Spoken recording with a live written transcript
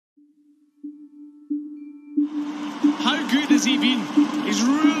How good has he been? He's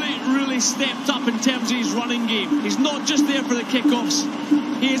really stepped up in terms of his running game. He's not just there for the kickoffs.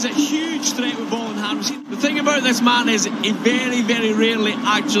 He is a huge threat with ball in hand. The thing about this man is he very rarely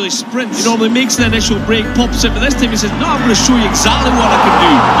actually sprints. He normally makes the initial break, pops it, but this time he says, no, I'm going to show you exactly what I can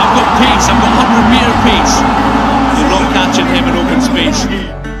do. I've got pace, I've got 100-metre pace. You're not catching him in open space.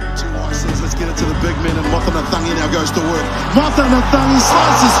 Says, let's get it to the big men, and Mocenacagi now goes to work. Mocenacagi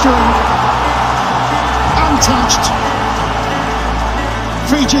slices through. Untouched.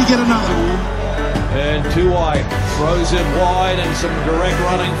 Fiji get another. And Tuai throws it wide and some direct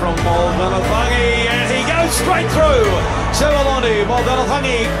running from Mocenacagi, and he goes straight through. Sevuloni,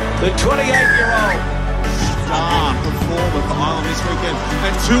 Mocenacagi, the 28-year-old. Star performer for Ireland this weekend.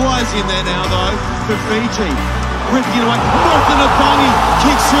 And Tuai's in there now though for Fiji. Ripping it away. Mocenacagi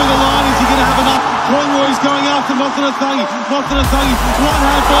kicks through the line. Is he going to have enough? Conroy's going after Mocenacagi. Mocenacagi, one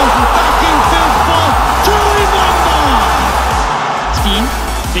hand ball, back in field ball. Julie Mamba!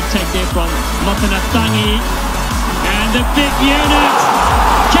 Big take there from Mocenacagi. And the big unit.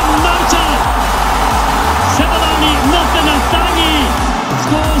 Kimota! Sevuloni, Mocenacagi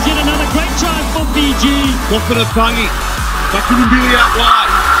scores yet another great try for Fiji. Mocenacagi, Buckley and Billy out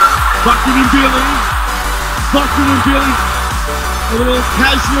wide. Buckley and Billy. Buckley and Billy. A little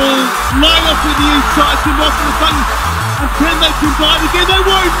casual lay-off to the inside to Mocenacagi. And can they combine again? They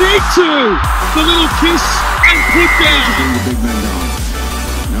won't need to. The little kiss and put down. Bring the big man down.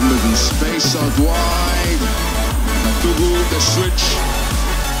 Numbers in space out wide. Matugu, the switch.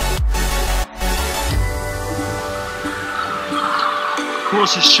 Of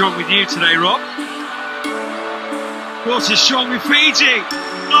course he's strong with you today, Rob. Of course he's strong with Fiji.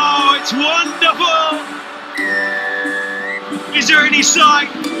 Oh, it's wonderful. Is there any sign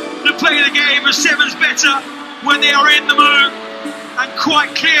to play the game of sevens better when they are in the mood? And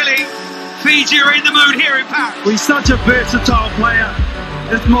quite clearly, Fiji are in the mood here in Paris. Well, he's such a versatile player.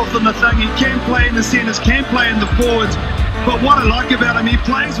 This Mocenacagi can play in the centres, can play in the forwards. But what I like about him, he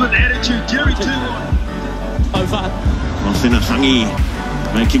plays with attitude. Jerry too. Over. Mocenacagi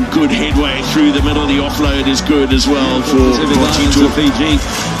making good headway through the middle. The offload is good as well for Fiji.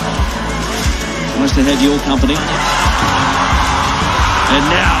 Nice to have your company. And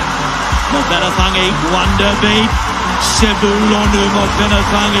now Mocenacagi, wonder beat. Sevuloni,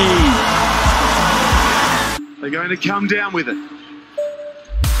 Mocenacagi. They're going to come down with it.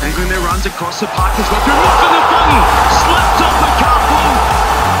 Angling their runs across the park as well. Mocenacagi slipped off the couple.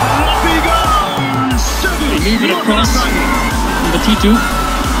 And off he goes. They move it across. Number T2.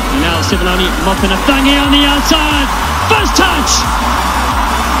 And now Sevuloni, Mocenacagi on the outside. First touch.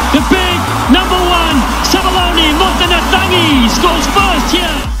 The big number one. Sevuloni, Mocenacagi scores first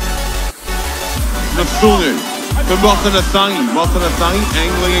here. Mafunu for Mocenacagi. Mocenacagi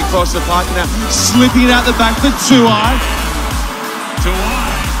angling across the park now. Slipping it out the back for Tuai. Tuai.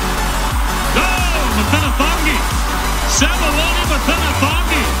 Go! Mocenacagi. Sevuloni,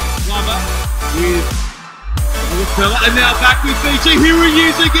 Mocenacagi. With Fella, and now back with Fiji. Here he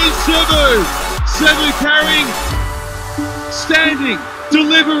is against Sevu. Sevu carrying, standing,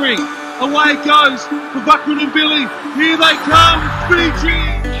 delivering. Away it goes for Buckman and Billy. Here they come, Fiji.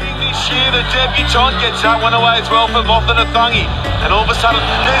 English here, the debutant gets that one away as well for Mocenacagi. And all of a sudden,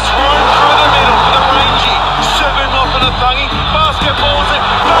 there's room through the middle for the rangy. Sevu Mocenacagi, basketballs it,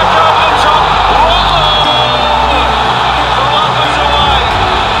 back over the top. The one was away.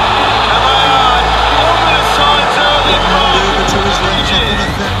 And they are ominous signs early from Fiji.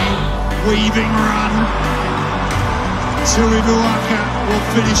 Weaving run. Turibuaka will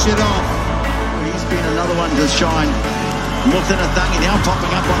finish it off. He's been another one to shine. Mocenacagi now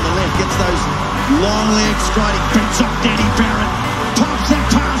popping up on the left, gets those long legs straight, he beats off Danny Barrett, pops that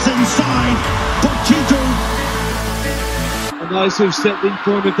pass inside, Pochito. And those who've stepped in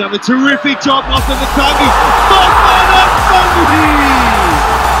for him have done a terrific job. Mocenacagi. Mocenacagi!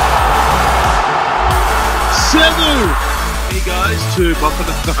 Sevu. He goes to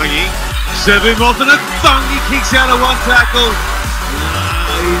Mocenacagi. Sevu Mocenacagi kicks out of one tackle.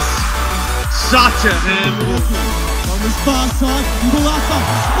 He's such a handball. On this far side, Mbulapa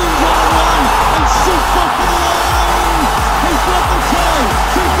spins one and shoots off the line. He's got the toe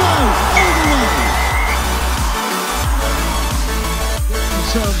to go all the way.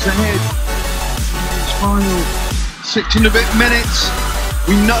 Themselves ahead. This final 6 and a bit minutes.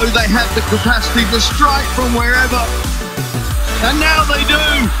 We know they have the capacity to strike from wherever. And now they do.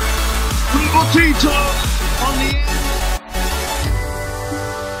 Tito on the end.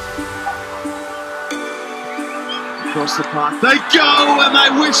 Across the park they go, and they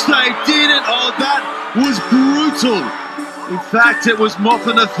wish they didn't. Oh, that was brutal. In fact, it was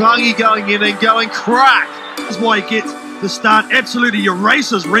Mocenacagi going in and going crack. That's why he gets the start. Absolutely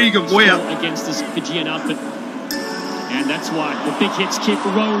erases Regan Weir. Against this Fijian outfit. And that's why the big hits keep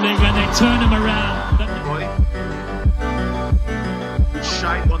rolling and they turn him around. Good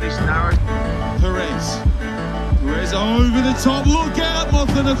shape on this narrow. Perez over the top. Look out,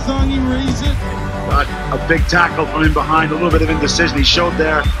 Mocenacagi reads it. But a big tackle from in behind. A little bit of indecision he showed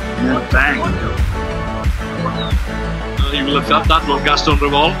there. And then bang. You looked up that one, Gaston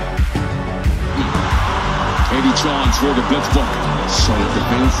Rival. Any chance for the Blitzbock. Solid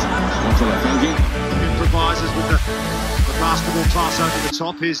defense. Mocenacagi Improvises with the basketball pass over the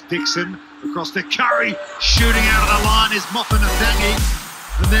top. Here's Dixon across to Curry. Shooting out of the line is Mocenacagi.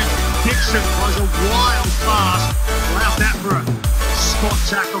 And then Dixon throws a wild pass. Allows that for a spot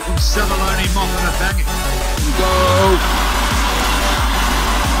tackle from Sevuloni. Mocenacagi. Go!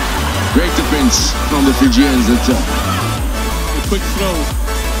 Great defense from the Fijians at top. A quick throw.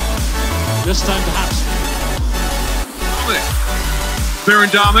 This time perhaps.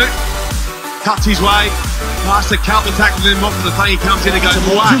 Birindamu cuts his way past a couple of tackles and Mocenacagi comes in and goes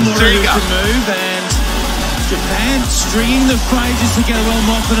whack. There you go. Move, and Japan stringing the phrases together. Well,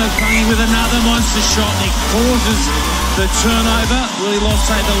 Mocenacagi with another monster shot, and he causes the turnover. Willie Loss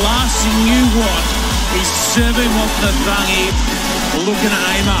say the last thing you want is serving Mocenacagi looking to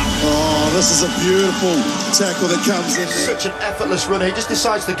aim up. Oh, this is a beautiful tackle that comes in. Such an effortless runner. He just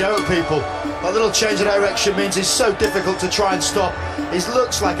decides to go at people. That little change of direction means it's so difficult to try and stop. He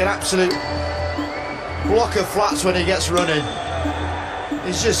looks like an absolute block of flats when he gets running.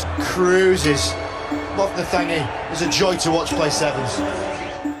 He just cruises. Mocenacagi is a joy to watch play sevens.